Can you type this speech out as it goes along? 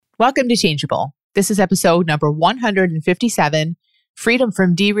Welcome to Changeable. This is episode number 157, Freedom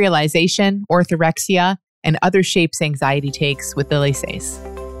from Derealization, Orthorexia, and Other Shapes Anxiety Takes with Lily Sayce.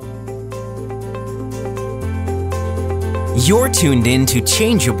 You're tuned in to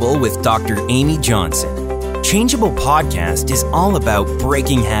Changeable with Dr. Amy Johnson. Changeable podcast is all about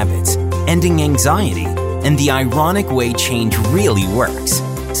breaking habits, ending anxiety, and the ironic way change really works.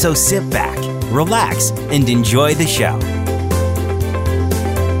 So sit back, relax, and enjoy the show.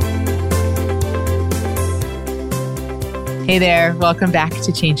 Hey there, welcome back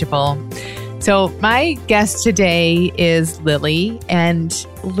to Changeable. So my guest today is Lily, and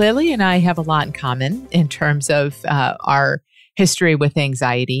Lily and I have a lot in common in terms of our history with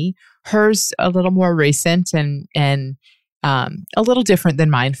anxiety. Hers a little more recent and a little different than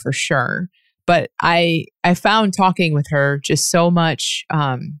mine for sure. But I found talking with her just so much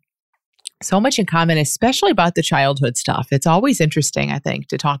in common, especially about the childhood stuff. It's always interesting, I think,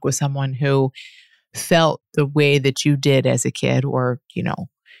 to talk with someone who felt the way that you did as a kid, or,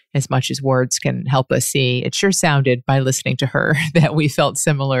 as much as words can help us see. It sure sounded by listening to her that we felt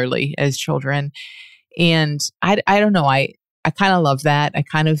similarly as children. And I don't know, I kind of love that. I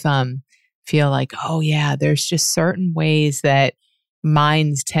kind of feel like, oh yeah, there's just certain ways that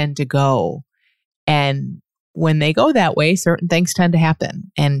minds tend to go. And when they go that way, certain things tend to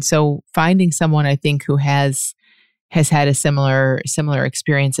happen. And so finding someone, I think, who has had a similar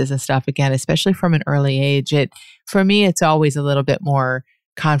experiences and stuff, again, especially from an early age, for me, it's always a little bit more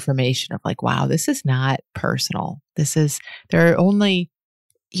confirmation of like, wow, this is not personal. There are only,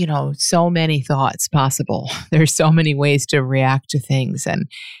 so many thoughts possible. There's so many ways to react to things.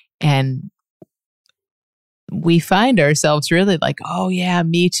 And we find ourselves really like, oh yeah,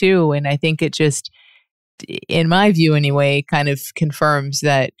 me too. And I think it just, in my view anyway, kind of confirms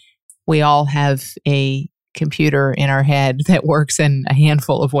that we all have a computer in our head that works in a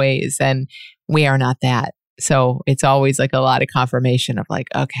handful of ways, and we are not that. So it's always like a lot of confirmation of like,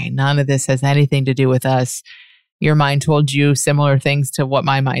 okay, none of this has anything to do with us. Your mind told you similar things to what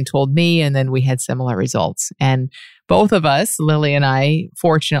my mind told me, and then we had similar results. And both of us, Lily and I,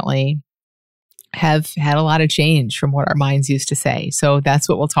 fortunately, have had a lot of change from what our minds used to say. So that's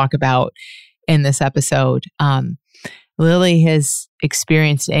what we'll talk about in this episode. Lily has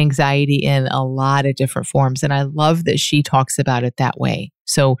experienced anxiety in a lot of different forms, and I love that she talks about it that way.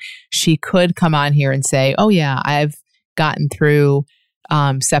 So she could come on here and say, oh yeah, I've gotten through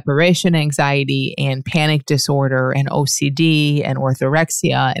separation anxiety and panic disorder and OCD and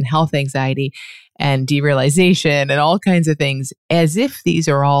orthorexia and health anxiety and derealization and all kinds of things, as if these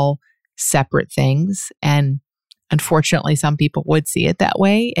are all separate things. And unfortunately, some people would see it that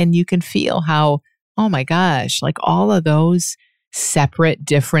way, and you can feel how, oh my gosh, like all of those separate,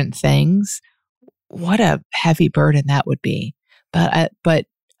 different things, what a heavy burden that would be. But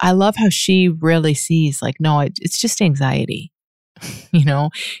I love how she really sees like, no, it's just anxiety.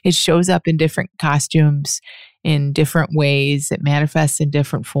 It shows up in different costumes, in different ways. It manifests in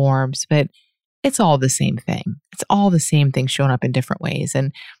different forms, but it's all the same thing. It's all the same thing showing up in different ways.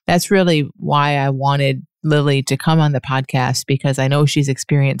 And that's really why I wanted Lily to come on the podcast, because I know she's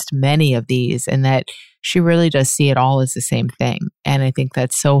experienced many of these and that she really does see it all as the same thing. And I think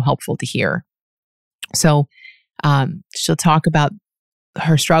that's so helpful to hear. So she'll talk about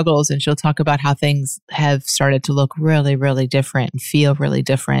her struggles, and she'll talk about how things have started to look really, really different and feel really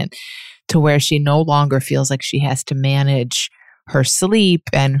different, to where she no longer feels like she has to manage her sleep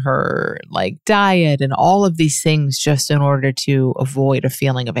and her diet and all of these things just in order to avoid a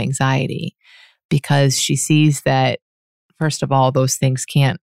feeling of anxiety, because she sees that, first of all, those things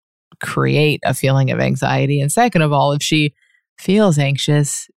can't create a feeling of anxiety. And second of all, if she feels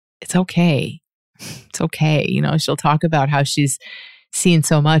anxious, it's okay. It's okay. She'll talk about how she's seen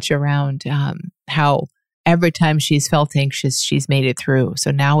so much around how every time she's felt anxious, she's made it through.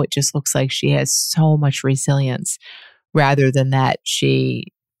 So now it just looks like she has so much resilience, rather than that she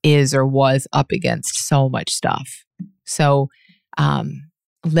is or was up against so much stuff. So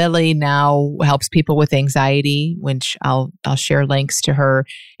Lily now helps people with anxiety, which I'll share links to her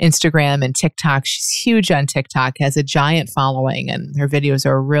Instagram and TikTok. She's huge on TikTok, has a giant following, and her videos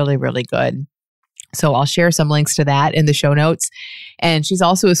are really, really good. So I'll share some links to that in the show notes. And she's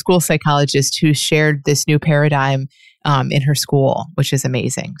also a school psychologist who shared this new paradigm in her school, which is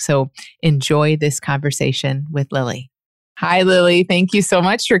amazing. So enjoy this conversation with Lily. Hi, Lily. Thank you so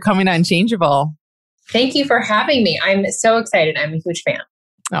much for coming on Changeable. Thank you for having me. I'm so excited. I'm a huge fan.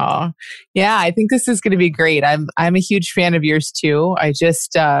 Oh, yeah. I think this is going to be great. I'm a huge fan of yours too. I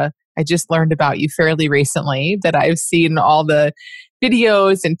just I just learned about you fairly recently, that I've seen all the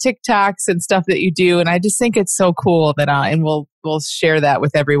videos and TikToks and stuff that you do. And I just think it's so cool that, and we'll share that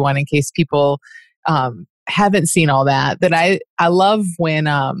with everyone in case people haven't seen all that. That I love when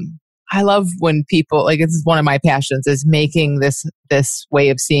people, like, this is one of my passions, is making this way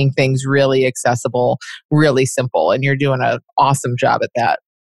of seeing things really accessible, really simple. And you're doing an awesome job at that.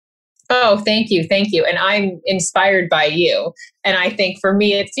 Oh, thank you. Thank you. And I'm inspired by you. And I think for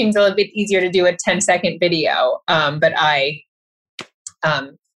me, it seems a little bit easier to do a 10-second video. But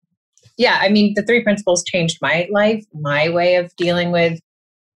the 3 principles changed my life, my way of dealing with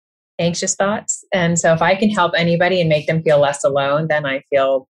anxious thoughts. And so if I can help anybody and make them feel less alone, then I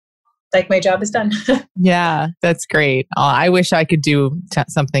feel like my job is done. Yeah, that's great. I wish I could do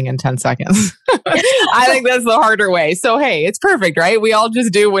something in 10 seconds. I think that's the harder way. So, hey, it's perfect, right? We all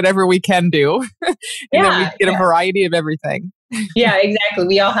just do whatever we can do. And then we get a variety of everything. Yeah, exactly.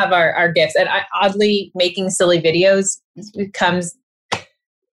 We all have our gifts. And oddly, making silly videos comes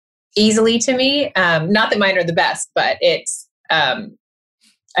easily to me. Not that mine are the best, but it's, I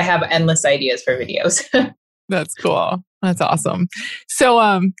have endless ideas for videos. That's cool. That's awesome.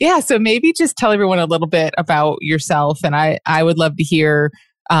 So, so maybe just tell everyone a little bit about yourself. And I would love to hear,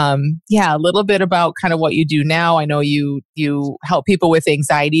 a little bit about kind of what you do now. I know you help people with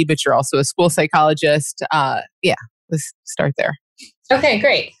anxiety, but you're also a school psychologist. Let's start there. Okay,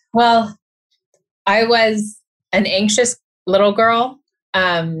 great. Well, I was an anxious little girl,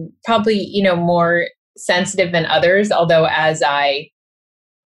 probably, more sensitive than others. Although as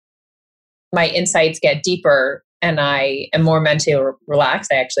my insights get deeper and I am more mentally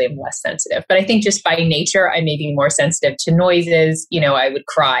relaxed, I actually am less sensitive. But I think just by nature, I may be more sensitive to noises. I would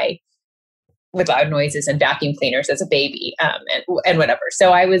cry with loud noises and vacuum cleaners as a baby, and whatever.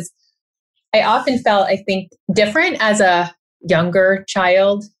 So I often felt, I think, different as a younger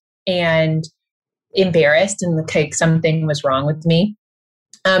child and embarrassed and like something was wrong with me.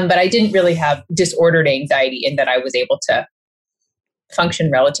 But I didn't really have disordered anxiety in that I was able to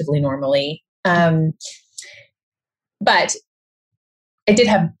function relatively normally. But I did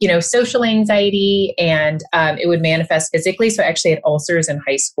have, social anxiety, and it would manifest physically. So I actually had ulcers in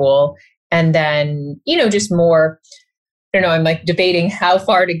high school. And then, just more, I don't know, I'm like debating how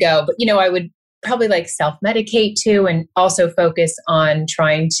far to go, but, I would probably like self-medicate too, and also focus on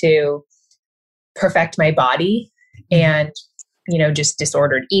trying to perfect my body and, just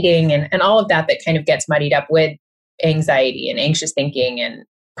disordered eating and all of that kind of gets muddied up with anxiety and anxious thinking and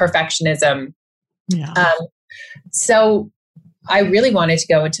perfectionism. Yeah. So I really wanted to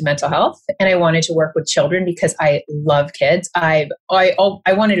go into mental health, and I wanted to work with children because I love kids. I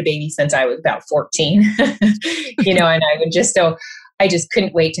wanted a baby since I was about 14, and I just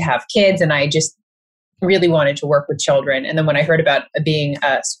couldn't wait to have kids, and I just really wanted to work with children. And then when I heard about being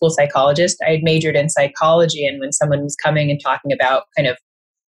a school psychologist, I had majored in psychology, and when someone was coming and talking about kind of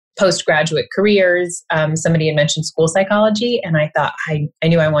postgraduate careers, somebody had mentioned school psychology, and I thought I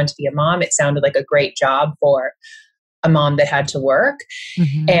knew I wanted to be a mom. It sounded like a great job for a mom that had to work,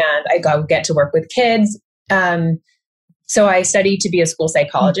 and I get to work with kids. So I studied to be a school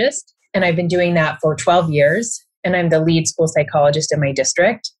psychologist, and I've been doing that for 12 years, and I'm the lead school psychologist in my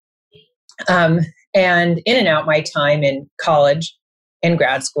district. And in and out my time in college and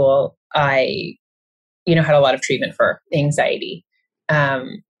grad school, I, had a lot of treatment for anxiety.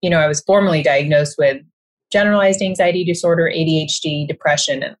 I was formally diagnosed with generalized anxiety disorder, ADHD,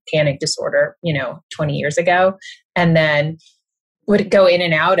 depression, and panic disorder, 20 years ago. And then would go in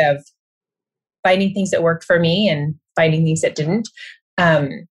and out of finding things that worked for me and finding things that didn't.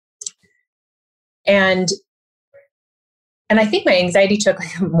 And I think my anxiety took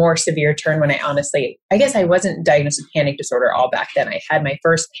like a more severe turn when I guess I wasn't diagnosed with panic disorder all back then. I had my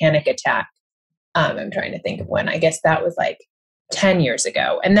first panic attack. I'm trying to think of when. I guess that was like 10 years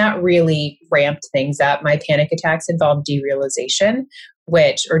ago. And that really ramped things up. My panic attacks involved derealization,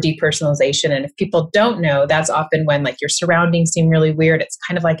 or depersonalization. And if people don't know, that's often when like your surroundings seem really weird. It's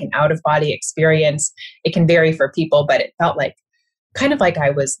kind of like an out-of-body experience. It can vary for people, but it felt like kind of like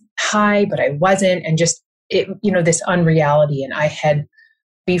I was high, but I wasn't. And just, this unreality. And I had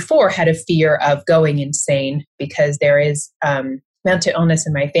before had a fear of going insane because there is mental illness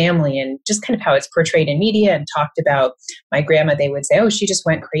in my family, and just kind of how it's portrayed in media and talked about. My grandma, they would say, "Oh, she just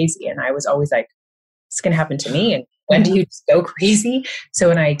went crazy." And I was always like, "It's going to happen to me." And when do you just go crazy? So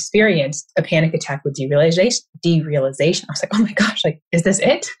when I experienced a panic attack with derealization, I was like, "Oh my gosh, like, is this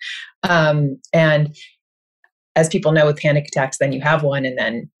it?" And as people know with panic attacks, then you have one, and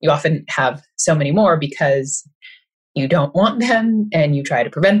then you often have so many more because you don't want them, and you try to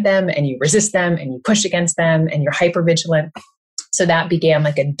prevent them, and you resist them, and you push against them, and you're hypervigilant. So that began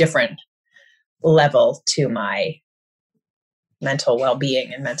like a different level to my mental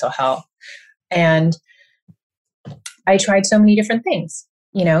well-being and mental health. And I tried so many different things,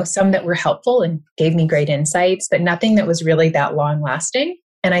 some that were helpful and gave me great insights, but nothing that was really that long lasting.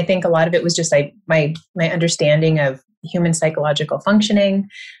 And I think a lot of it was just like my understanding of human psychological functioning,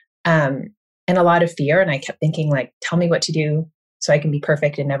 and a lot of fear. And I kept thinking, like, tell me what to do so I can be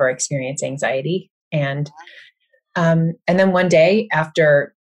perfect and never experience anxiety. And then one day,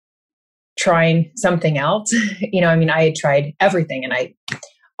 after trying something else, I had tried everything, and I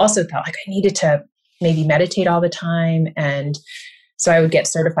also felt like I needed to maybe meditate all the time. And so I would get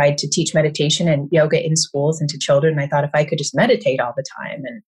certified to teach meditation and yoga in schools and to children. And I thought if I could just meditate all the time,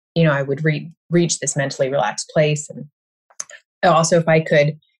 and I would reach this mentally relaxed place. And also if I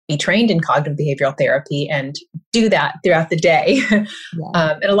could be trained in cognitive behavioral therapy and do that throughout the day. Yeah.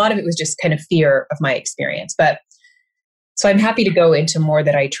 And a lot of it was just kind of fear of my experience. But so I'm happy to go into more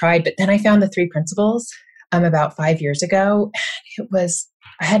that I tried. But then I found the 3 principles about 5 years ago.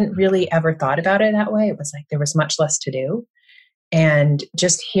 I hadn't really ever thought about it that way. It was like there was much less to do. And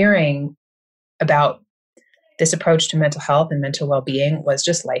just hearing about this approach to mental health and mental well-being was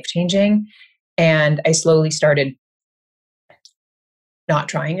just life-changing. And I slowly started not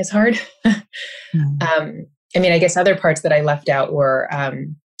trying as hard. I guess other parts that I left out were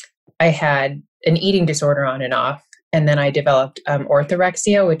I had an eating disorder on and off. And then I developed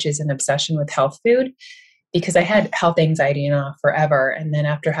orthorexia, which is an obsession with health food, because I had health anxiety and off forever. And then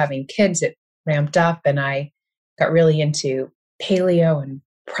after having kids, it ramped up, and I got really into paleo and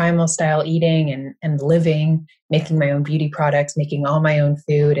primal style eating and living, making my own beauty products, making all my own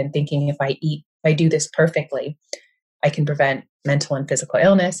food, and thinking if I do this perfectly, I can prevent mental and physical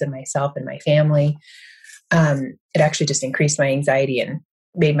illness in myself and my family. It actually just increased my anxiety and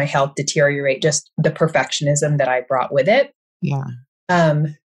made my health deteriorate, just the perfectionism that I brought with it. Yeah.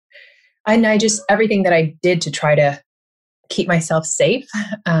 And I just, everything that I did to try to keep myself safe,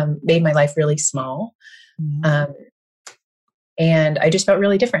 made my life really small. Mm-hmm. And I just felt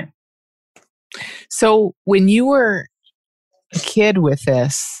really different. So when you were a kid with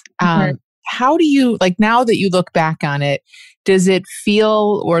this, mm-hmm. How do you, like, now that you look back on it, does it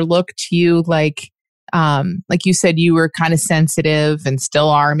feel or look to you like you said, you were kind of sensitive and still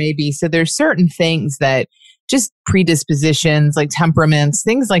are maybe. So there's certain things that just predispositions, like temperaments,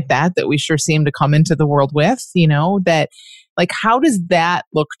 things like that we sure seem to come into the world with, that, like, how does that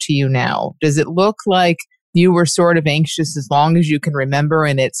look to you now? Does it look like you were sort of anxious as long as you can remember,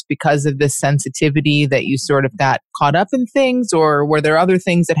 and it's because of this sensitivity that you sort of got caught up in things? Or were there other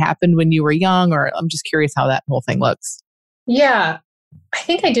things that happened when you were young? Or I'm just curious how that whole thing looks. Yeah. I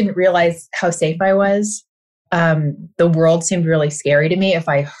think I didn't realize how safe I was. The world seemed really scary to me.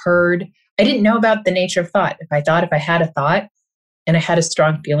 I didn't know about the nature of thought. If I had a thought and I had a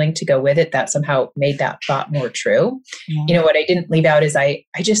strong feeling to go with it, that somehow made that thought more true. Yeah. What I didn't leave out is I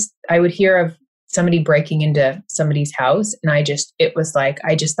would hear of somebody breaking into somebody's house, and I just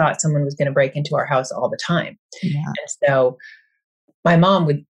thought someone was going to break into our house all the time. Yeah. And so my mom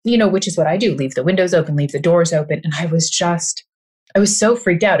would, which is what I do, leave the windows open, leave the doors open. And I was so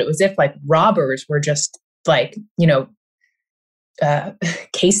freaked out. It was as if like robbers were just like,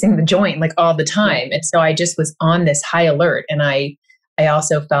 casing the joint like all the time. And so I just was on this high alert. And I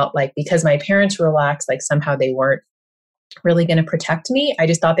also felt like, because my parents were relaxed, like somehow they weren't really going to protect me. I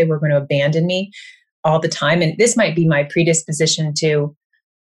just thought they were going to abandon me all the time. And this might be my predisposition to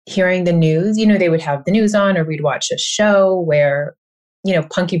hearing the news. They would have the news on, or we'd watch a show where,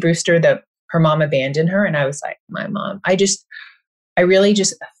 Punky Brewster, her mom abandoned her. And I was like, my mom, I really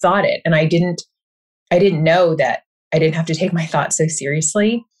just thought it. And I didn't know that I didn't have to take my thoughts so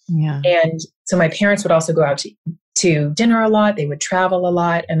seriously. Yeah. And so my parents would also go out to dinner a lot. They would travel a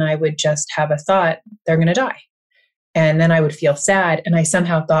lot. And I would just have a thought, they're going to die. And then I would feel sad. And I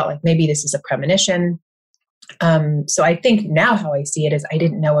somehow thought, like, maybe this is a premonition. So I think now how I see it is I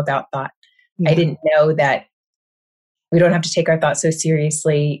didn't know about thought. Yeah. I didn't know that we don't have to take our thoughts so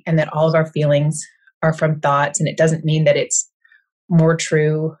seriously, and that all of our feelings are from thoughts. And it doesn't mean that it's more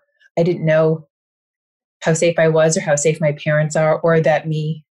true. I didn't know how safe I was, or how safe my parents are, or that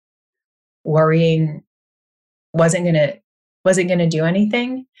me worrying wasn't gonna do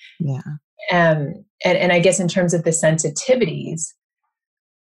anything. Yeah. And I guess in terms of the sensitivities,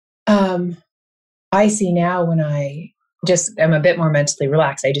 I see now when I'm a bit more mentally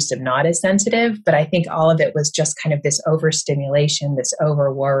relaxed, I just am not as sensitive. But I think all of it was just kind of this overstimulation, this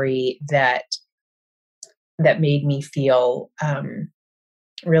over worry that made me feel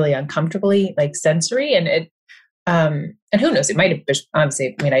really uncomfortably, like sensory. And it, and who knows, it might have,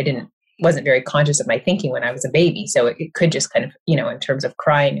 obviously, I didn't wasn't very conscious of my thinking when I was a baby. So it could just kind of, in terms of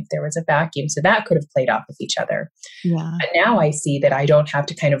crying, if there was a vacuum. So that could have played off with each other. Yeah. But now I see that I don't have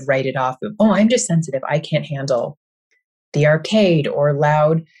to kind of write it off of, oh, I'm just sensitive. I can't handle the arcade or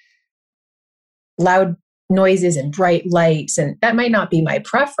loud noises and bright lights. And that might not be my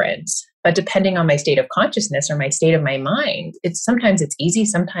preference, but depending on my state of consciousness or my state of my mind, sometimes it's easy,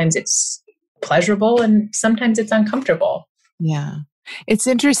 sometimes it's pleasurable, and sometimes it's uncomfortable. Yeah. It's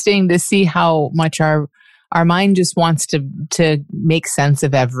interesting to see how much our mind just wants to make sense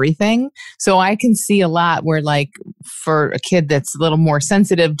of everything. So I can see a lot where, like, for a kid that's a little more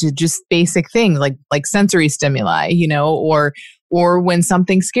sensitive to just basic things like sensory stimuli, or when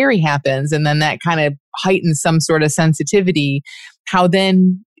something scary happens and then that kind of heightens some sort of sensitivity, how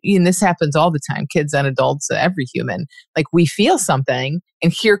then, and this happens all the time, kids and adults, every human, like we feel something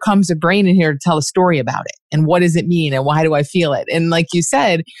and here comes a brain in here to tell a story about it. And what does it mean? And why do I feel it? And like you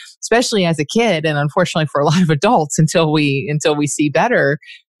said, especially as a kid, and unfortunately for a lot of adults, until we see better,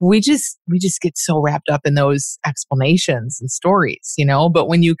 we just get so wrapped up in those explanations and stories, but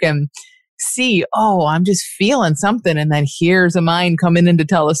when you can see, oh, I'm just feeling something, and then here's a mind coming in to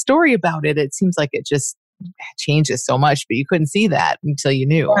tell a story about it, it seems like it just changes so much, but you couldn't see that until you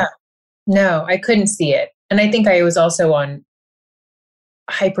knew. Yeah. No, I couldn't see it. And I think I was also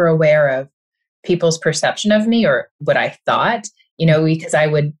hyper aware of people's perception of me, or what I thought, because I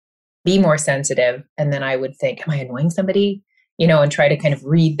would be more sensitive and then I would think, am I annoying somebody? And try to kind of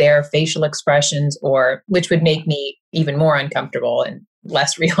read their facial expressions, which would make me even more uncomfortable and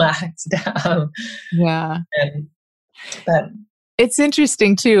less relaxed. Yeah. But it's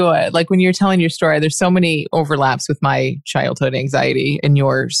interesting too, like when you're telling your story, there's so many overlaps with my childhood anxiety and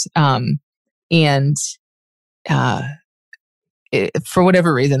yours. For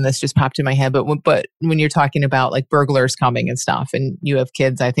whatever reason, this just popped in my head. But when you're talking about like burglars coming and stuff, and you have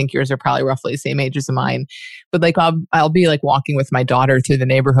kids, I think yours are probably roughly the same age as mine. But like I'll be like walking with my daughter through the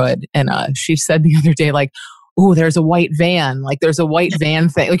neighborhood, and she said the other day, like, "Oh, there's a white van. Like there's a white van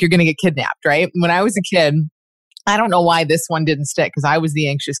thing. Like you're going to get kidnapped, right?" When I was a kid, I don't know why this one didn't stick, because I was the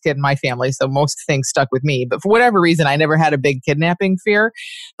anxious kid in my family, so most things stuck with me. But for whatever reason, I never had a big kidnapping fear.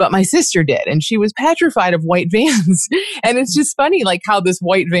 But my sister did, and she was petrified of white vans. And it's just funny, like how this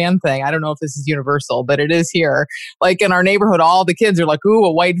white van thing, I don't know if this is universal, but it is here. Like in our neighborhood, all the kids are like, "Ooh,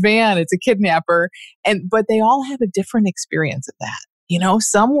 a white van, it's a kidnapper." But they all have a different experience of that.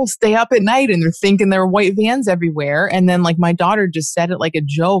 Some will stay up at night and they're thinking there are white vans everywhere. And then like my daughter just said it like a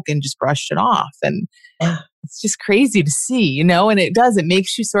joke and just brushed it off. And it's just crazy to see, and it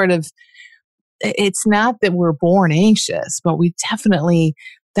makes you sort of, it's not that we're born anxious, but we definitely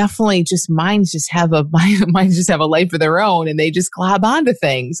just minds just have a life of their own, and they just glob onto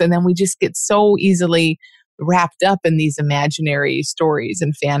things. And then we just get so easily wrapped up in these imaginary stories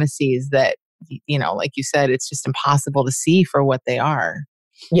and fantasies that, like you said, it's just impossible to see for what they are.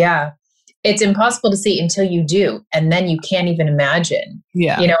 Yeah. It's impossible to see until you do. And then you can't even imagine.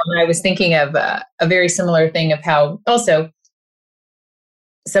 Yeah. And I was thinking of a very similar thing of how also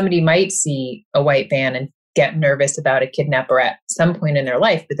somebody might see a white van and get nervous about a kidnapper at some point in their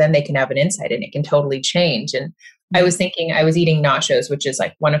life, but then they can have an insight and it can totally change. And I was thinking, I was eating nachos, which is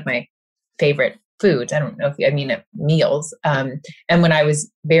like one of my favorite foods. I don't know meals. And when I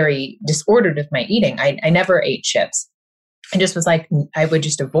was very disordered with my eating, I never ate chips. I just was like, I would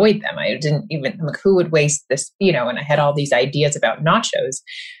just avoid them. I didn't even, like, who would waste this, and I had all these ideas about nachos.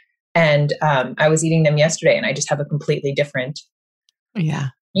 And I was eating them yesterday, and I just have a completely different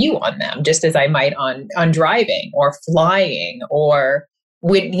view on them, just as I might on driving or flying or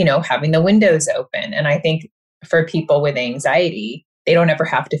with, having the windows open. And I think for people with anxiety, they don't ever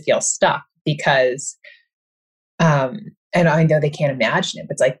have to feel stuck because, and I know they can't imagine it,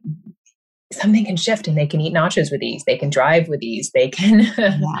 but it's like, something can shift and they can eat nachos with ease. They can drive with ease. They can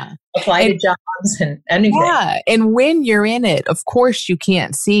apply to jobs and anything. Yeah. And when you're in it, of course, you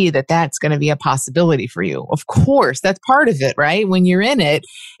can't see that that's going to be a possibility for you. Of course, that's part of it, right? When you're in it,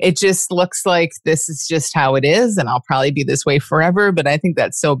 it just looks like this is just how it is, and I'll probably be this way forever. But I think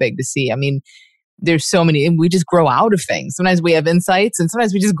that's so big to see. I mean, there's so many, and we just grow out of things. Sometimes we have insights, and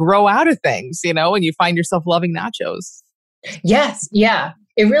sometimes we just grow out of things, and you find yourself loving nachos. Yes. Yeah.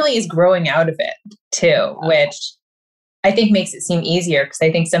 It really is growing out of it too, which I think makes it seem easier, because I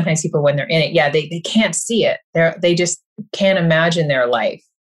think sometimes people, when they're in it, they can't see it. They just can't imagine their life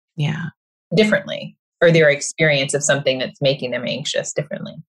differently, or their experience of something that's making them anxious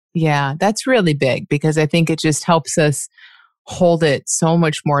differently. Yeah, that's really big, because I think it just helps us hold it so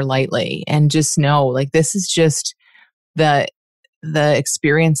much more lightly and just know, like, this is just the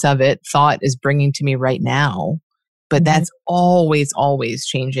experience of it thought is bringing to me right now. but that's always, always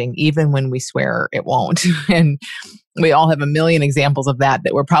changing, even when we swear it won't. And we all have a million examples of that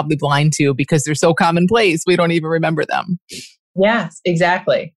we're probably blind to because they're so commonplace. We don't even remember them. Yes,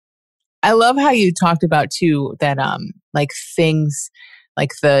 exactly. I love how you talked about too, that like things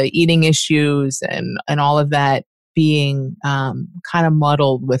like the eating issues and all of that being kind of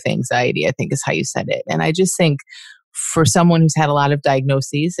muddled with anxiety, I think is how you said it. And I just think for someone who's had a lot of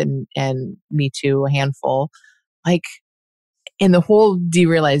diagnoses and me too, a handful, like in the whole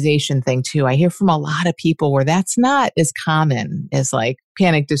derealization thing too, I hear from a lot of people where that's not as common as like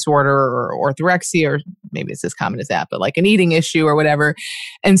panic disorder or orthorexia, or maybe it's as common as that, but like an eating issue or whatever.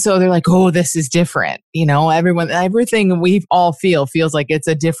 And so they're like, oh, this is different. You know, everything we all feels like it's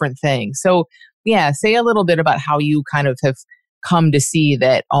a different thing. So yeah, say a little bit about how you kind of have come to see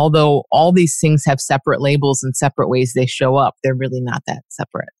that although all these things have separate labels and separate ways they show up, they're really not that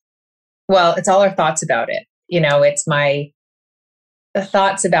separate. Well, it's all our thoughts about it. You know, it's the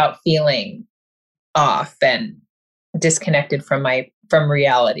thoughts about feeling off and disconnected from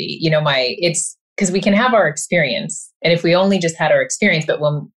reality. You know, it's because we can have our experience. And if we only just had our experience,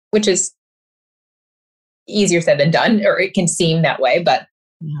 which is easier said than done, or it can seem that way, but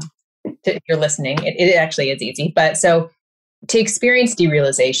if you're listening, it actually is easy. But so to experience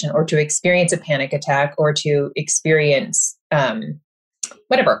derealization or to experience a panic attack or to experience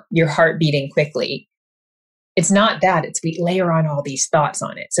whatever, your heart beating quickly, it's not that, it's we layer on all these thoughts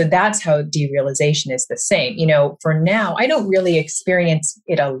on it. So that's how derealization is the same. You know, for now, I don't really experience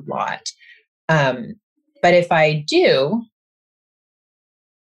it a lot. But if I do,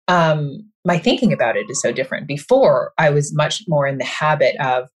 my thinking about it is so different. Before, I was much more in the habit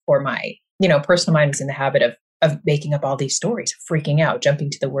of, or my, personal mind was in the habit of making up all these stories, freaking out, jumping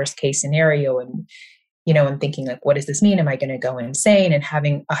to the worst case scenario and thinking like, what does this mean? Am I going to go insane? And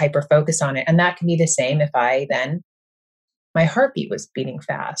having a hyper focus on it. And that can be the same if my heartbeat was beating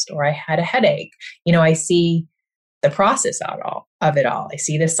fast or I had a headache. I see the process of it all. I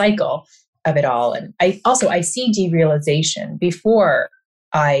see the cycle of it all. And I see derealization before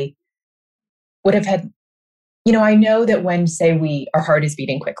I would have had, I know that when, say, our heart is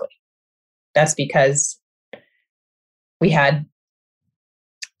beating quickly, that's because we had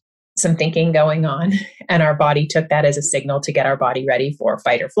some thinking going on and our body took that as a signal to get our body ready for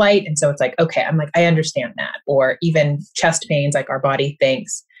fight or flight. And so it's like, okay, I understand that. Or even chest pains, like our body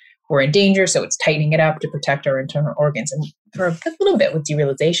thinks we're in danger. So it's tightening it up to protect our internal organs. And for a little bit with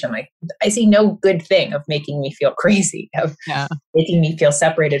derealization, I see no good thing of making me feel crazy, of making me feel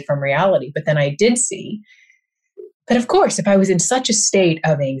separated from reality. But then I did see that, of course, if I was in such a state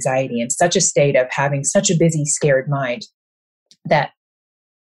of anxiety and such a state of having such a busy, scared mind, that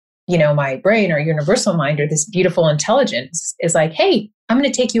my brain or universal mind or this beautiful intelligence is like, hey, I'm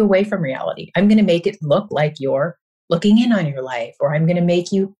going to take you away from reality. I'm going to make it look like you're looking in on your life, or I'm going to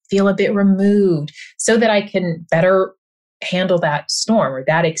make you feel a bit removed so that I can better handle that storm or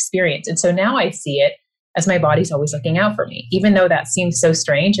that experience. And so now I see it as my body's always looking out for me, even though that seems so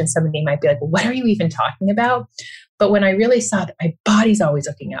strange. And somebody might be like, well, what are you even talking about? But when I really saw that my body's always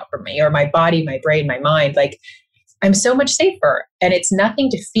looking out for me, or my body, my brain, my mind, like, I'm so much safer and it's nothing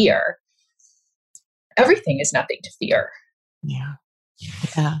to fear. Everything is nothing to fear. Yeah.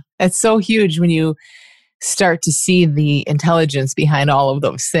 Yeah. It's so huge when you start to see the intelligence behind all of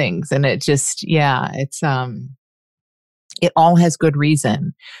those things. And it just, it all has good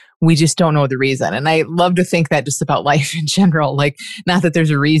reason. We just don't know the reason. And I love to think that just about life in general, like not that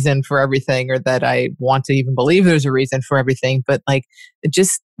there's a reason for everything or that I want to even believe there's a reason for everything, but like it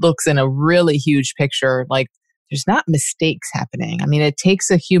just looks in a really huge picture, like there's not mistakes happening. I mean, it takes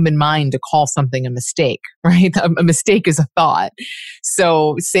a human mind to call something a mistake, right? A mistake is a thought.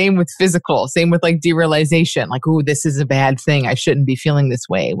 So same with physical, same with like derealization, like, ooh, this is a bad thing. I shouldn't be feeling this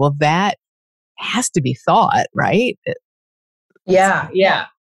way. Well, that has to be thought, right? Yeah.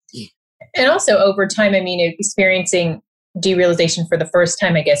 And also over time, experiencing derealization for the first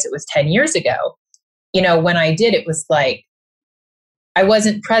time, I guess it was 10 years ago. When I did, it was like, I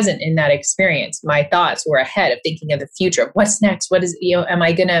wasn't present in that experience. My thoughts were ahead of thinking of the future. What's next? What is, am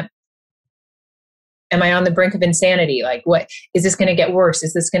I on the brink of insanity? Like, what is this going to get worse?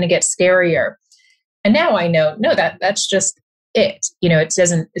 Is this going to get scarier? And now I know, no, that's just it.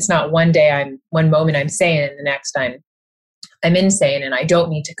 It's not one moment I'm sane and the next I'm insane, and I don't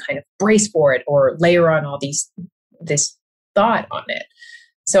need to kind of brace for it or layer on all this thought on it.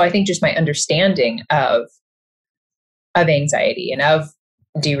 So I think just my understanding of anxiety and of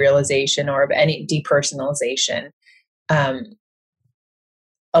derealization or of any depersonalization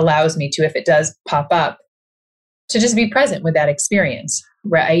allows me to, if it does pop up, to just be present with that experience,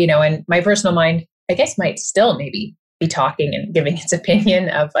 right? And my personal mind, I guess, might still maybe be talking and giving its opinion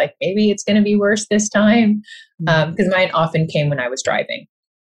of like, maybe it's going to be worse this time. Because mine often came when I was driving.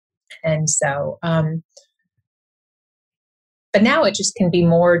 And so, but now it just can be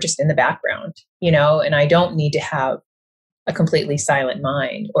more just in the background, and I don't need to have a completely silent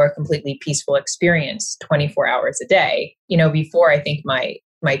mind or a completely peaceful experience 24 hours a day. Before, I think my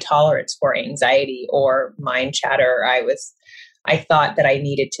tolerance for anxiety or mind chatter, I thought that I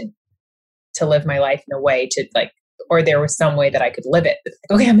needed to live my life in a way to like, or there was some way that I could live it.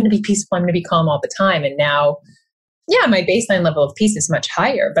 Like, okay, I'm going to be peaceful. I'm going to be calm all the time. And now, yeah, my baseline level of peace is much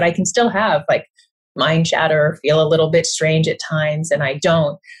higher, but I can still have like mind chatter, feel a little bit strange at times. And it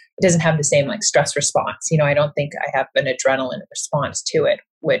doesn't have the same like stress response. I don't think I have an adrenaline response to it,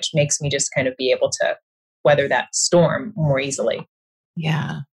 which makes me just kind of be able to weather that storm more easily.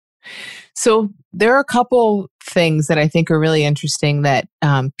 Yeah. So there are a couple things that I think are really interesting that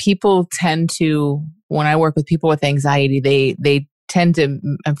people tend to, when I work with people with anxiety, they tend to,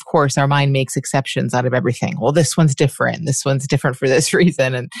 of course, our mind makes exceptions out of everything. Well, this one's different. This one's different for this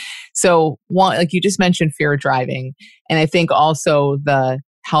reason. And so one, like you just mentioned, fear of driving. And I think also the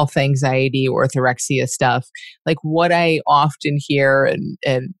health anxiety, orthorexia stuff, like what I often hear,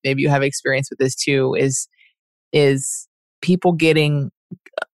 and maybe you have experience with this too, is people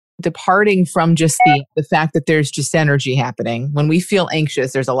departing from just the fact that there's just energy happening. When we feel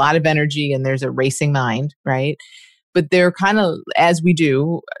anxious, there's a lot of energy and there's a racing mind, right? But they're kind of, as we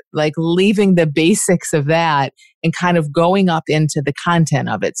do, like leaving the basics of that and kind of going up into the content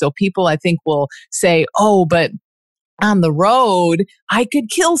of it. So people, I think, will say, oh, but on the road, I could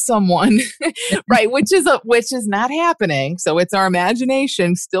kill someone, right? Which is not happening. So it's our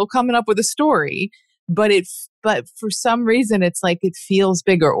imagination still coming up with a story, but for some reason, it's like it feels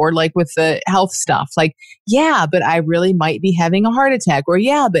bigger. Or like with the health stuff, like, yeah, but I really might be having a heart attack. Or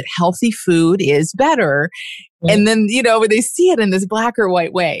yeah, but healthy food is better. And then, they see it in this black or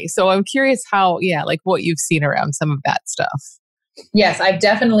white way. So I'm curious how, like what you've seen around some of that stuff. Yes, I've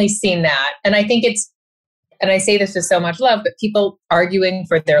definitely seen that. And I think and I say this with so much love, but people arguing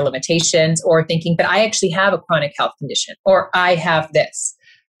for their limitations or thinking, but I actually have a chronic health condition, or I have this.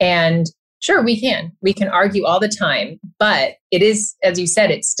 And sure, we can argue all the time, but it is, as you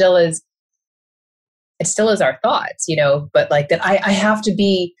said, it still is our thoughts, but like that I have to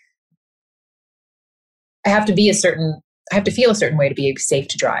feel a certain way to be safe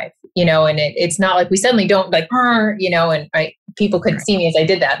to drive, and it's not like we suddenly don't like, and people couldn't see me as I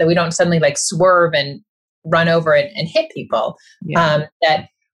did that we don't suddenly like swerve and run over and hit people. Yeah. That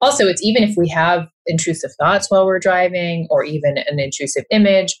also, it's even if we have intrusive thoughts while we're driving, or even an intrusive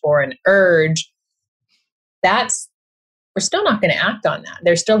image or an urge, we're still not going to act on that.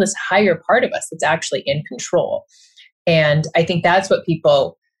 There's still this higher part of us that's actually in control. And I think that's what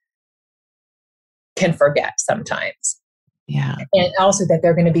people can forget sometimes. Yeah. And also that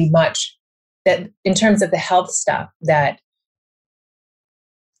they're going to be that in terms of the health stuff, that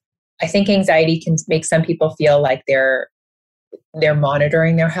I think anxiety can make some people feel like they're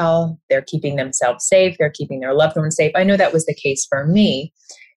monitoring their health, they're keeping themselves safe, they're keeping their loved ones safe. I know that was the case for me.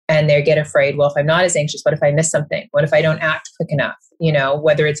 And they get afraid, well, if I'm not as anxious, what if I miss something? What if I don't act quick enough?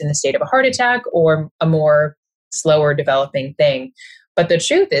 Whether it's in the state of a heart attack or a more slower developing thing. But the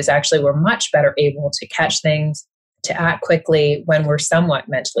truth is actually we're much better able to catch things, to act quickly when we're somewhat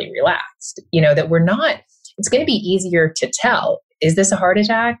mentally relaxed. That we're not, it's going to be easier to tell. Is this a heart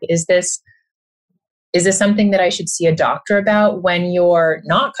attack? Is this something that I should see a doctor about? When you're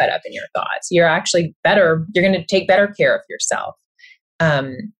not caught up in your thoughts, you're actually better, you're going to take better care of yourself.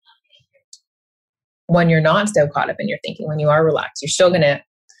 When you're not so caught up in your thinking, when you are relaxed, you're still going to,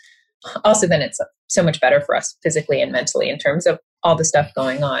 also then it's so much better for us physically and mentally in terms of all the stuff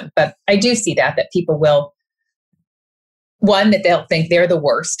going on. But I do see that people will, one, that they'll think they're the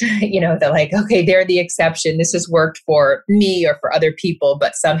worst, they're like, okay, they're the exception. This has worked for me or for other people,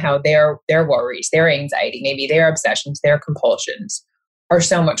 but somehow their worries, their anxiety, maybe their obsessions, their compulsions are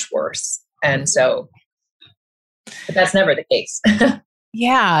so much worse. And so, but that's never the case.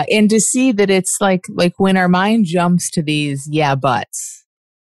 Yeah. And to see that it's like when our mind jumps to these, yeah, buts,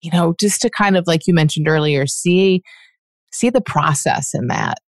 just to kind of, like you mentioned earlier, see the process in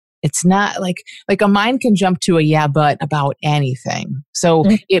that. It's not like a mind can jump to a yeah, but about anything. So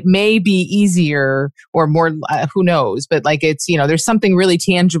it may be easier or more, who knows, but like it's, there's something really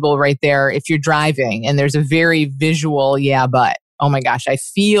tangible right there if you're driving and there's a very visual yeah, but. Oh my gosh, I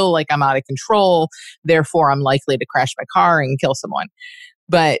feel like I'm out of control. Therefore, I'm likely to crash my car and kill someone.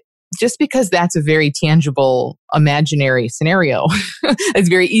 But just because that's a very tangible, imaginary scenario, it's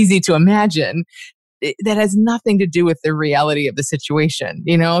very easy to imagine, that has nothing to do with the reality of the situation,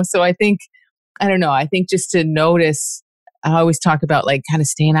 So I think I don't know. I think just to notice, I always talk about like kind of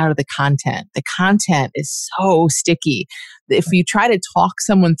staying out of the content. The content is so sticky. If you try to talk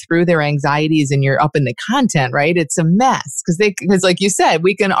someone through their anxieties and you're up in the content, right? It's a mess because like you said,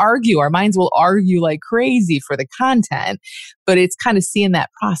 we can argue, our minds will argue like crazy for the content, but it's kind of seeing that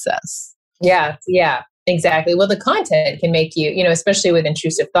process. Yeah. Yeah, exactly. Well, the content can make you, especially with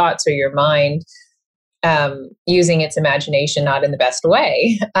intrusive thoughts or your mind, using its imagination, not in the best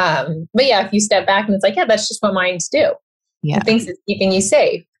way. But yeah, if you step back and it's like, yeah, that's just what minds do. Yeah. It thinks it's keeping you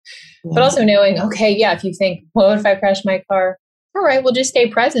safe. Yeah. But also knowing, okay, yeah, if you think, well, what if I crash my car? All right, well, just stay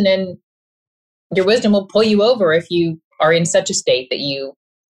present and your wisdom will pull you over if you are in such a state that you've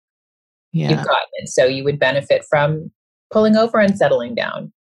gotten it. So you would benefit from pulling over and settling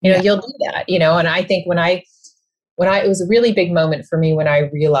down. You'll do that, and I think when I it was a really big moment for me when I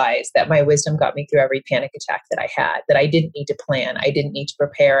realized that my wisdom got me through every panic attack that I had, that I didn't need to plan. I didn't need to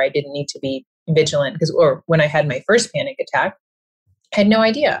prepare. I didn't need to be vigilant or when I had my first panic attack, I had no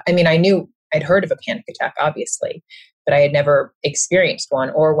idea. I mean, I knew I'd heard of a panic attack, obviously, but I had never experienced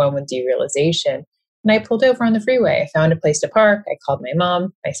one or one with derealization. And I pulled over on the freeway. I found a place to park. I called my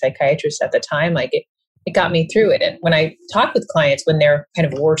mom, my psychiatrist at the time. Like it got me through it. And when I talk with clients, when their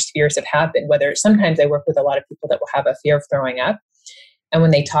kind of worst fears have happened, whether sometimes I work with a lot of people that will have a fear of throwing up. And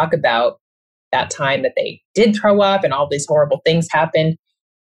when they talk about that time that they did throw up and all these horrible things happened,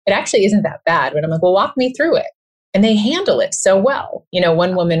 it actually isn't that bad. But I'm like, well, walk me through it. And they handle it so well.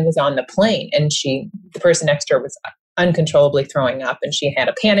 One woman was on the plane and the person next to her was uncontrollably throwing up and she had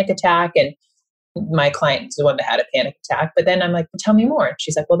a panic attack. And my client was the one that had a panic attack. But then I'm like, well, tell me more. And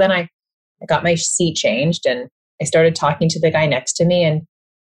she's like, well, then I got my seat changed and I started talking to the guy next to me and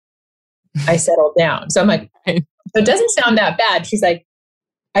I settled down. So I'm like, so it doesn't sound that bad. She's like,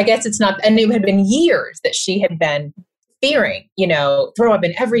 I guess it's not. And it had been years that she had been fearing, throw up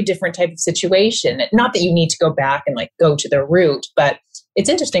in every different type of situation. Not that you need to go back and like go to the root, but it's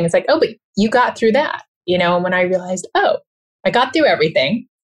interesting. It's like, oh, but you got through that, and when I realized, oh, I got through everything.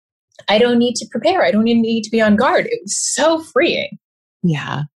 I don't need to prepare. I don't even need to be on guard. It was so freeing.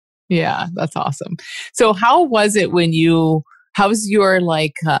 Yeah. Yeah. That's awesome. So how was it how's your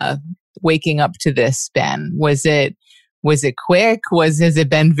waking up to this been? Was it quick? Has it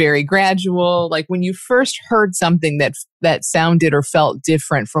been very gradual? Like when you first heard something that sounded or felt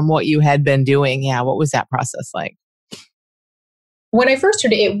different from what you had been doing, what was that process like? When I first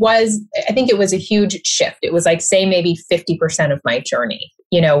heard it, I think it was a huge shift. It was like, say, maybe 50% of my journey,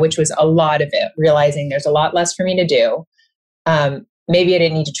 which was a lot of it, realizing there's a lot less for me to do. Maybe I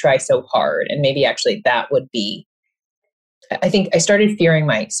didn't need to try so hard. And maybe actually that would be, I think I started fearing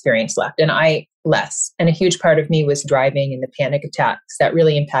my experience less. And a huge part of me was driving and the panic attacks that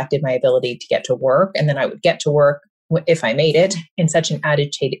really impacted my ability to get to work. And then I would get to work, if I made it, in such an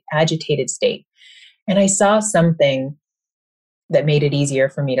agitated state. And I saw something that made it easier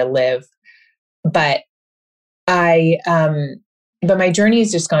for me to live. But but my journey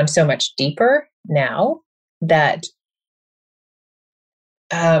has just gone so much deeper now that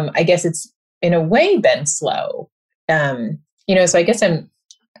I guess it's in a way been slow. So I guess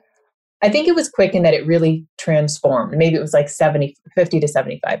I think it was quick in that it really transformed. Maybe it was like 50 to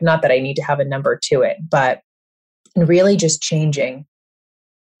 75. Not that I need to have a number to it, but really just changing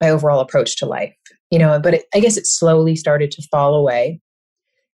my overall approach to life. But I guess it slowly started to fall away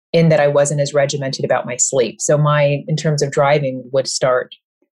in that I wasn't as regimented about my sleep. So in terms of driving would start,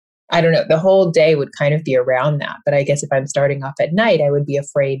 I don't know, the whole day would kind of be around that. But I guess if I'm starting off at night, I would be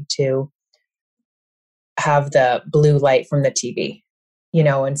afraid to have the blue light from the TV,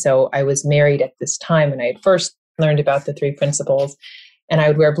 and so I was married at this time and I had first learned about the 3 principles and I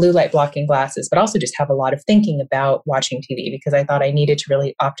would wear blue light blocking glasses, but also just have a lot of thinking about watching TV because I thought I needed to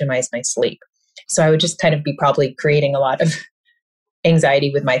really optimize my sleep. So I would just kind of be probably creating a lot of anxiety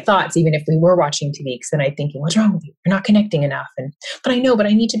with my thoughts, even if we were watching TV, because then I'm thinking, what's wrong with you? You're not connecting enough. But I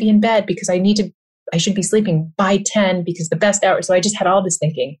need to be in bed because I should be sleeping by 10 because the best hour. So I just had all this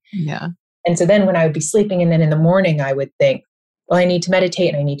thinking. Yeah. And so then when I would be sleeping and then in the morning, I would think, well, I need to meditate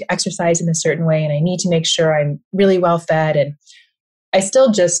and I need to exercise in a certain way and I need to make sure I'm really well fed. And I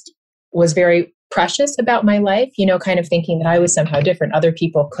still just was very precious about my life, kind of thinking that I was somehow different. Other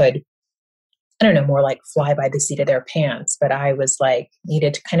people could, I don't know, more like fly by the seat of their pants, but I was like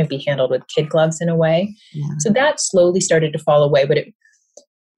needed to kind of be handled with kid gloves in a way. Yeah. So that slowly started to fall away, but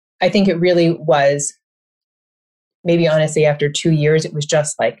I think it really was maybe honestly after 2 years, it was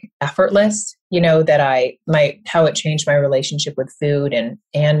just like effortless, that how it changed my relationship with food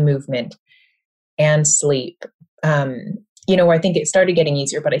and movement and sleep. Where I think it started getting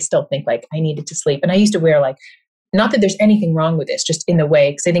easier, but I still think like I needed to sleep. And I used to wear like not that there's anything wrong with this, just in the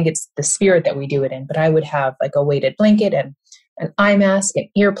way, because I think it's the spirit that we do it in, but I would have like a weighted blanket and an eye mask and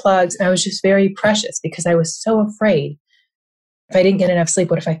earplugs. And I was just very precious because I was so afraid if I didn't get enough sleep,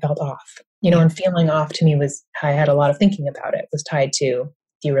 what if I felt off? And feeling off to me I had a lot of thinking about it, was tied to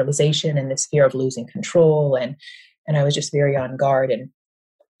derealization and this fear of losing control. And I was just very on guard. And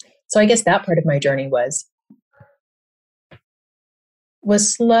so I guess that part of my journey was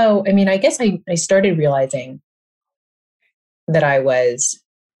slow. I mean, I guess I started realizing that I was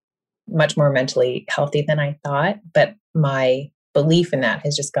much more mentally healthy than I thought, but my belief in that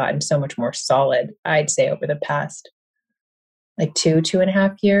has just gotten so much more solid, I'd say, over the past like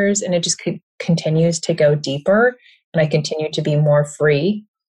 2.5 years. And it just continues to go deeper. And I continue to be more free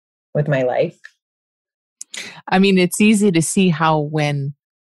with my life. I mean, it's easy to see how when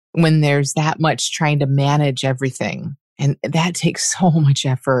there's that much trying to manage everything, and that takes so much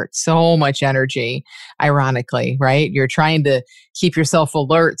effort, so much energy, ironically, right? You're trying to keep yourself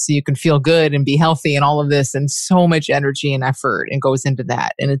alert so you can feel good and be healthy and all of this, and so much energy and effort and goes into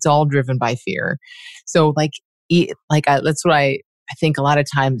that. And it's all driven by fear. So that's what I think a lot of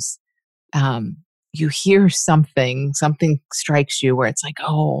times you hear something strikes you where it's like,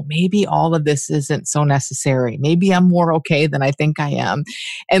 oh, maybe all of this isn't so necessary. Maybe I'm more okay than I think I am.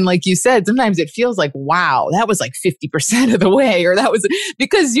 And like you said, sometimes it feels like, wow, that was like 50% of the way, or that was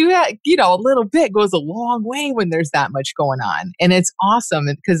because a little bit goes a long way when there's that much going on. And it's awesome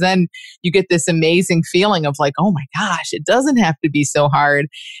because then you get this amazing feeling of like, oh my gosh, it doesn't have to be so hard.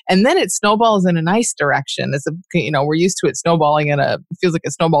 And then it snowballs in a nice direction. We're used to it snowballing it feels like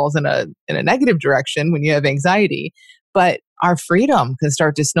it snowballs in a negative direction when you have anxiety, but our freedom can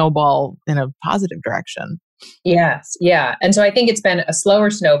start to snowball in a positive direction. Yes. Yeah. And so I think it's been a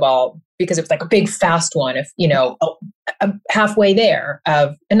slower snowball because it was like a big fast one, I'm halfway there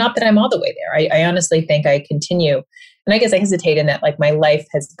and not that I'm all the way there. I honestly think I continue. And I guess I hesitate in that like my life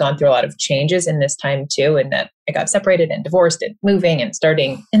has gone through a lot of changes in this time too. And that I got separated and divorced and moving and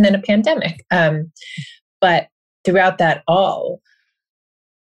starting and then a pandemic. But throughout that all,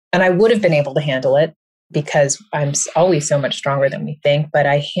 and I would have been able to handle it because I'm always so much stronger than we think. But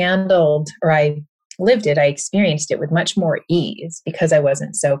I lived it, I experienced it with much more ease because I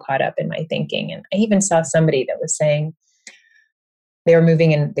wasn't so caught up in my thinking. And I even saw somebody that was saying they were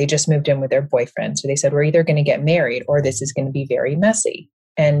moving and they just moved in with their boyfriend. So they said, we're either going to get married or this is going to be very messy.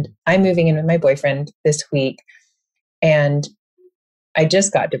 And I'm moving in with my boyfriend this week. And I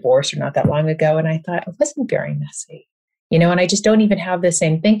just got divorced not that long ago. And I thought it wasn't very messy. And I just don't even have the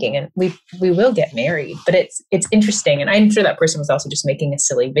same thinking. And we will get married, but it's interesting. And I'm sure that person was also just making a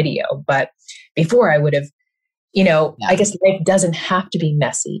silly video. But before I would have, I guess life doesn't have to be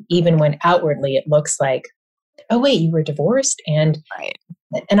messy, even when outwardly it looks like, oh wait, you were divorced, and right.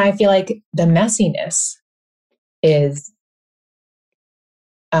 And I feel like the messiness is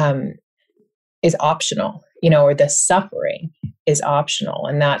optional, or the suffering is optional.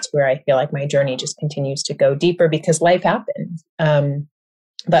 And that's where I feel like my journey just continues to go deeper because life happens.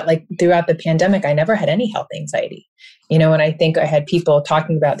 But like throughout the pandemic, I never had any health anxiety, and I think I had people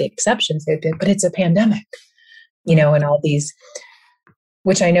talking about the exceptions, but it's a pandemic, and all these,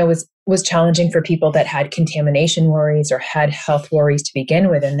 which I know was challenging for people that had contamination worries or had health worries to begin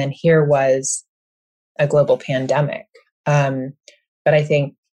with. And then here was a global pandemic. But I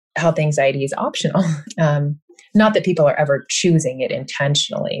think health anxiety is optional. Not that people are ever choosing it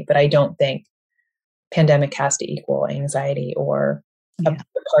intentionally, but I don't think pandemic has to equal anxiety or a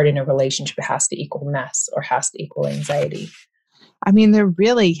part in a relationship has to equal mess or has to equal anxiety. I mean, they're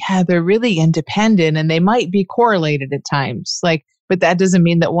really independent and they might be correlated at times. But that doesn't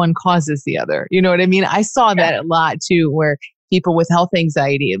mean that one causes the other. You know what I mean? I saw that a lot too, where people with health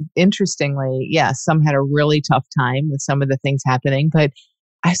anxiety, interestingly, some had a really tough time with some of the things happening, but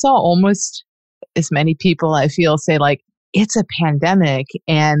I saw almost as many people, I feel, say like, it's a pandemic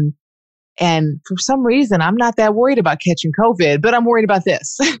and for some reason, I'm not that worried about catching COVID, but I'm worried about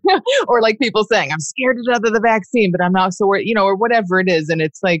this. Or like people saying, I'm scared to death of the vaccine, but I'm not so worried, or whatever it is. And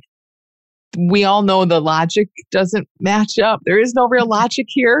it's like, we all know the logic doesn't match up. There is no real logic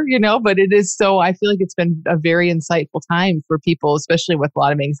here, but it is so, I feel like it's been a very insightful time for people, especially with a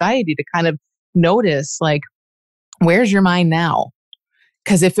lot of anxiety, to kind of notice like, where's your mind now?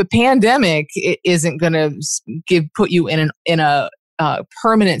 Because if a pandemic isn't going to put you in a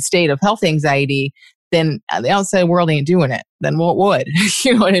permanent state of health anxiety, then the outside world ain't doing it. Then what would?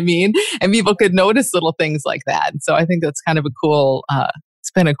 You know what I mean? And people could notice little things like that. So I think that's kind of a cool. It's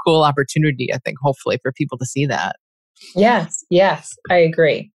been a cool opportunity, I think, hopefully, for people to see that. Yes, I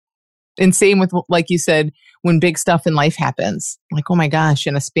agree. And same with, like you said, when big stuff in life happens, like, oh my gosh,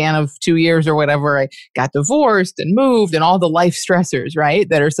 in a span of 2 years or whatever, I got divorced and moved and all the life stressors, right,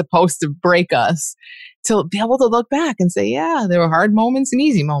 that are supposed to break us, to be able to look back and say, yeah, there were hard moments and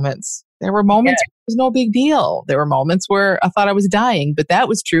easy moments. There were moments where it was no big deal. There were moments where I thought I was dying, but that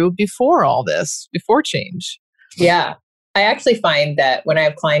was true before all this, before change. Yeah. I actually find that when I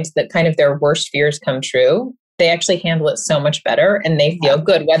have clients that kind of their worst fears come true, they actually handle it so much better and they feel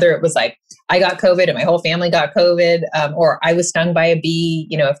good. Whether it was like, I got COVID and my whole family got COVID, or I was stung by a bee,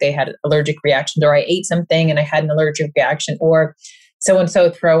 if they had allergic reactions, or I ate something and I had an allergic reaction, or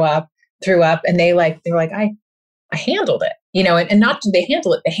so-and-so threw up and they were like, I handled it, and not did they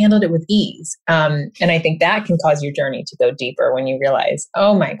handle it, they handled it with ease. And I think that can cause your journey to go deeper when you realize,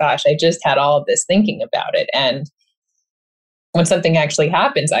 oh my gosh, I just had all of this thinking about it. And when something actually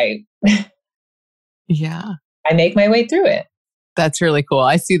happens, I make my way through it. That's really cool.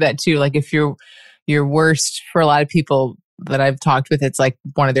 I see that too. Like if your worst, for a lot of people that I've talked with, it's like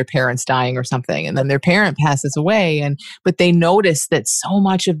one of their parents dying or something, and then their parent passes away, but they notice that so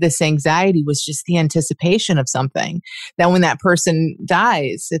much of this anxiety was just the anticipation of something. Then when that person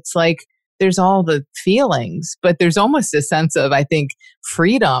dies, it's like there's all the feelings, but there's almost a sense of, I think,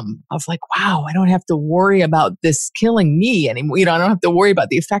 freedom of like, wow, I don't have to worry about this killing me anymore. I don't have to worry about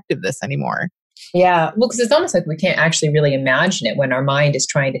the effect of this anymore. Yeah. Well, because it's almost like we can't actually really imagine it when our mind is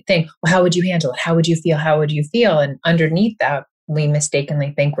trying to think, well, how would you handle it? How would you feel? How would you feel? And underneath that, we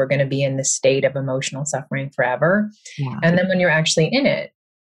mistakenly think we're going to be in this state of emotional suffering forever. Yeah. And then when you're actually in it,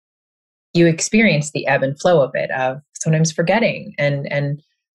 you experience the ebb and flow of it, of sometimes forgetting and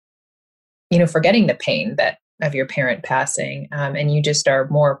forgetting the pain of your parent passing. And you just are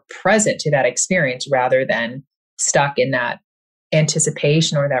more present to that experience rather than stuck in that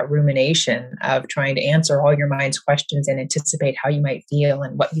anticipation or that rumination of trying to answer all your mind's questions and anticipate how you might feel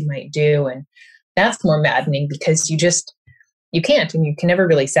and what you might do. And that's more maddening because you can't, and you can never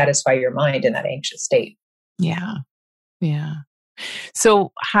really satisfy your mind in that anxious state. Yeah. Yeah.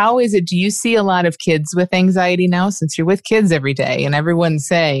 So how is it, do you see a lot of kids with anxiety now, since you're with kids every day and everyone's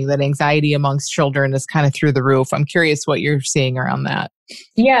saying that anxiety amongst children is kind of through the roof? I'm curious what you're seeing around that.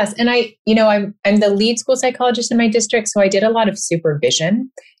 Yes. And I'm the lead school psychologist in my district. So I did a lot of supervision.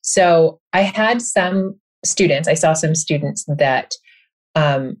 So I had some students, I saw some students that,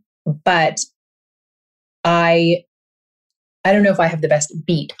 but I don't know if I have the best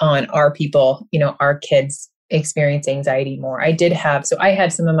beat on our people, our kids experience anxiety more. I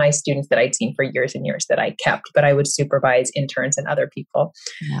had some of my students that I'd seen for years and years that I kept, but I would supervise interns and other people.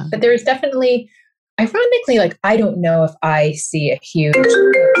 Yeah. But there's definitely, ironically, I don't know if I see a huge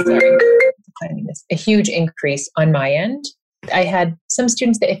increase on my end. I had some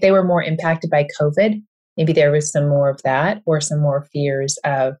students that if they were more impacted by COVID, maybe there was some more of that, or some more fears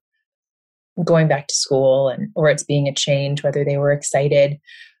of going back to school or it's being a change, whether they were excited.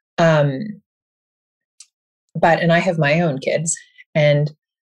 And I have my own kids and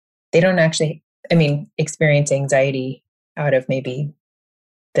they don't actually, experience anxiety out of maybe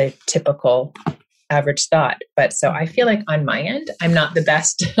the typical average thought. But so I feel like on my end, I'm not the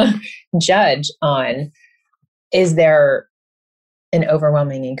best judge on, is there an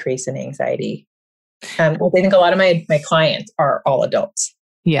overwhelming increase in anxiety? I think a lot of my clients are all adults.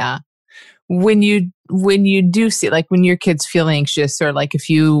 Yeah. When you do see, when your kids feel anxious, or if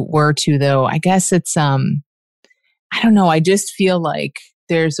you were to, though, I guess it's, I don't know. I just feel like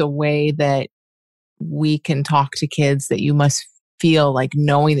there's a way that we can talk to kids, that you must feel like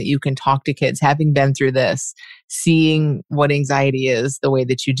knowing that you can talk to kids, having been through this, seeing what anxiety is the way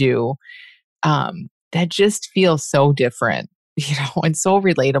that you do. That just feels so different, and so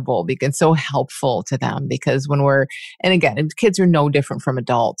relatable, because so helpful to them, because and again, kids are no different from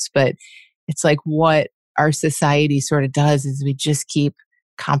adults, but it's like what our society sort of does is we just keep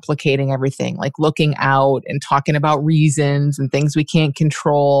complicating everything, looking out and talking about reasons and things we can't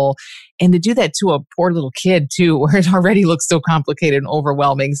control. And to do that to a poor little kid too, where it already looks so complicated and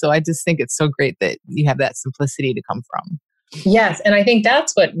overwhelming. So I just think it's so great that you have that simplicity to come from. Yes. And I think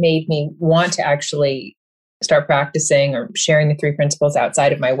that's what made me want to actually start practicing or sharing the 3 principles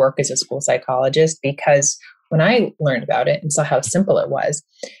outside of my work as a school psychologist, because when I learned about it and saw how simple it was,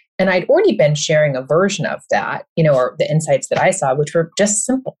 and I'd already been sharing a version of that, or the insights that I saw, which were just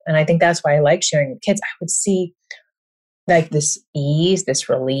simple. And I think that's why I like sharing with kids. I would see this ease, this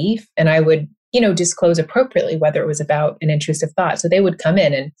relief, and I would, disclose appropriately whether it was about an intrusive thought. So they would come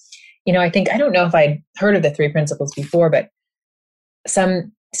in and, I don't know if I'd heard of the 3 principles before, but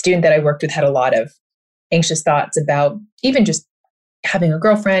some student that I worked with had a lot of anxious thoughts about even just having a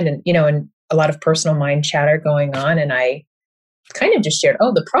girlfriend and, and a lot of personal mind chatter going on. And I kind of just shared,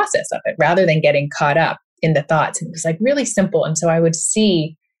 the process of it, rather than getting caught up in the thoughts. And it was like really simple. And so I would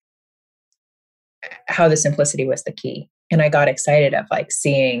see how the simplicity was the key. And I got excited of like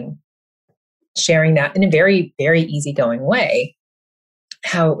sharing that in a very, very easygoing way,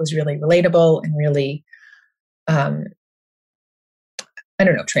 how it was really relatable and really,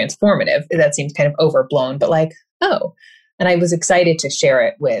 transformative. That seems kind of overblown, but like, and I was excited to share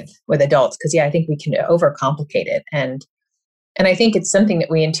it with adults because, I think we can overcomplicate it. And I think it's something that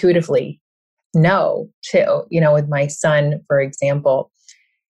we intuitively know too. With my son, for example,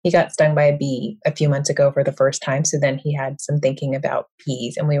 he got stung by a bee a few months ago for the first time. So then he had some thinking about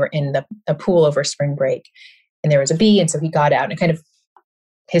bees, and we were in a pool over spring break and there was a bee. And so he got out and kind of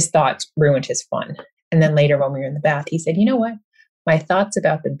his thoughts ruined his fun. And then later when we were in the bath, he said, you know what? My thoughts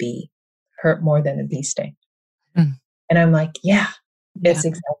about the bee hurt more than the bee sting. Mm. And I'm like, that's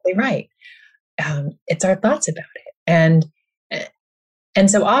exactly right. It's our thoughts about it.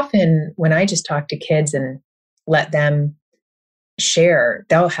 And so often when I just talk to kids and let them share,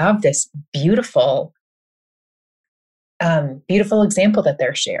 they'll have this beautiful example that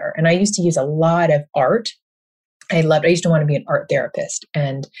they'll share. And I used to use a lot of art. I used to want to be an art therapist.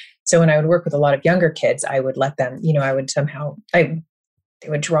 And so when I would work with a lot of younger kids, I would let them, they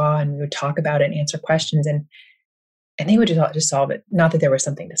would draw and we would talk about it and answer questions, and they would just solve it. Not that there was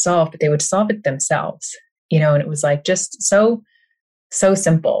something to solve, but they would solve it themselves, and it was like just so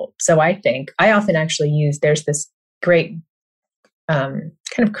simple. So I think I often actually there's this great kind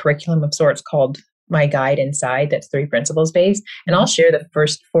of curriculum of sorts called My Guide Inside that's 3 principles based. And I'll share the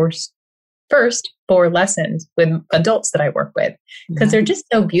first 4 lessons with adults that I work with because they're just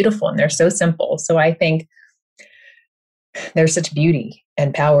so beautiful and they're so simple. So I think there's such beauty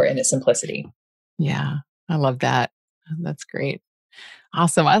and power in the simplicity. Yeah, I love that. That's great.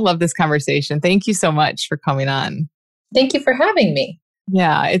 Awesome. I love this conversation. Thank you so much for coming on. Thank you for having me.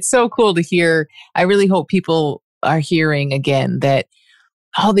 Yeah, it's so cool to hear. I really hope people are hearing again that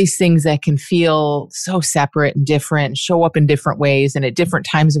all these things that can feel so separate and different show up in different ways and at different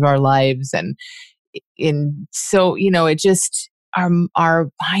times of our lives. And so, it just, our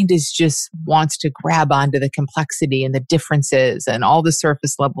mind wants to grab onto the complexity and the differences and all the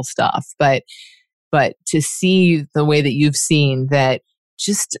surface level stuff. But to see the way that you've seen that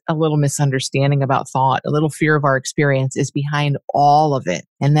just a little misunderstanding about thought, a little fear of our experience is behind all of it.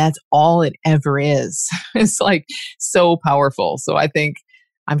 And that's all it ever is. It's like so powerful. So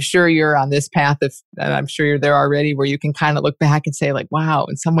I'm sure you're on this path and I'm sure you're there already where you can kind of look back and say like, wow,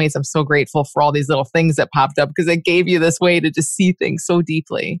 in some ways I'm so grateful for all these little things that popped up because it gave you this way to just see things so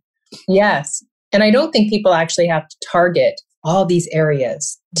deeply. Yes. And I don't think people actually have to target all these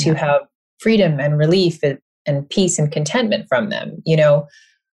areas to have freedom and relief and peace and contentment from them.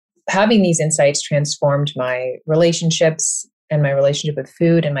 Having these insights transformed my relationships and my relationship with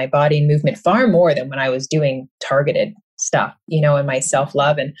food and my body and movement far more than when I was doing targeted stuff, and my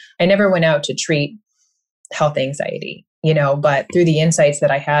self-love. And I never went out to treat health anxiety, but through the insights that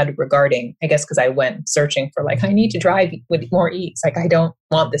I had regarding, I guess, because I went searching for like, I need to drive with more eats. Like, I don't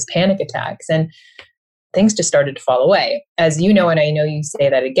want this panic attacks. And things just started to fall away. As you know, and I know you say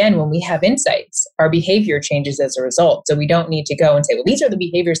that again, when we have insights, our behavior changes as a result. So we don't need to go and say, well, these are the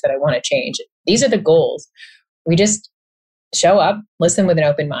behaviors that I want to change. These are the goals. We just show up, listen with an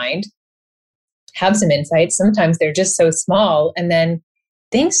open mind, have some insights. Sometimes they're just so small and then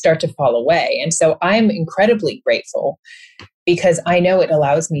things start to fall away. And so I'm incredibly grateful because I know it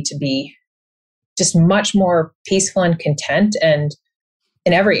allows me to be just much more peaceful and content and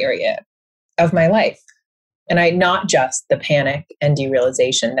in every area of my life. And not just the panic and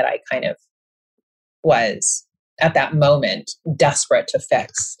derealization that I kind of was at that moment desperate to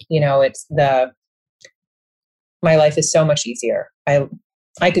fix. My life is so much easier.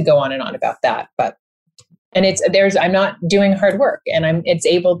 I could go on and on about that, I'm not doing hard work and I'm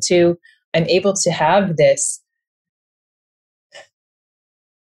able to have this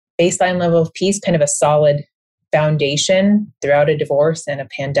baseline level of peace, kind of a solid foundation throughout a divorce and a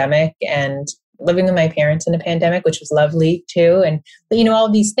pandemic and living with my parents in a pandemic, which was lovely too. And, all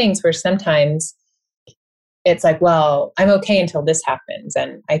of these things where sometimes it's like, well, I'm okay until this happens.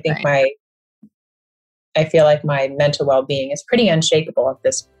 And I think I feel like my mental well-being is pretty unshakable at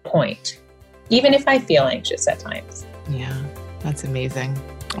this point, even if I feel anxious at times. Yeah, that's amazing.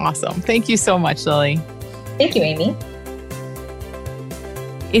 Awesome. Thank you so much, Lily. Thank you, Amy.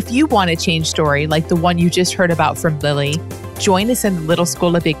 If you want a change story like the one you just heard about from Lily, join us in the Little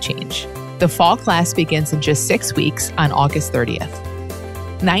School of Big Change. The fall class begins in just 6 weeks on August 30th.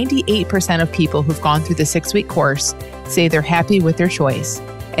 98% of people who've gone through the 6-week course say they're happy with their choice.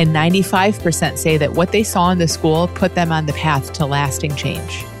 And 95% say that what they saw in the school put them on the path to lasting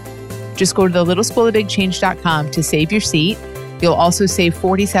change. Just go to thelittleschoolofbigchange.com to save your seat. You'll also save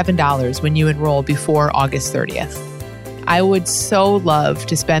 $47 when you enroll before August 30th. I would so love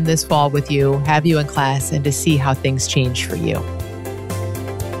to spend this fall with you, have you in class, and to see how things change for you.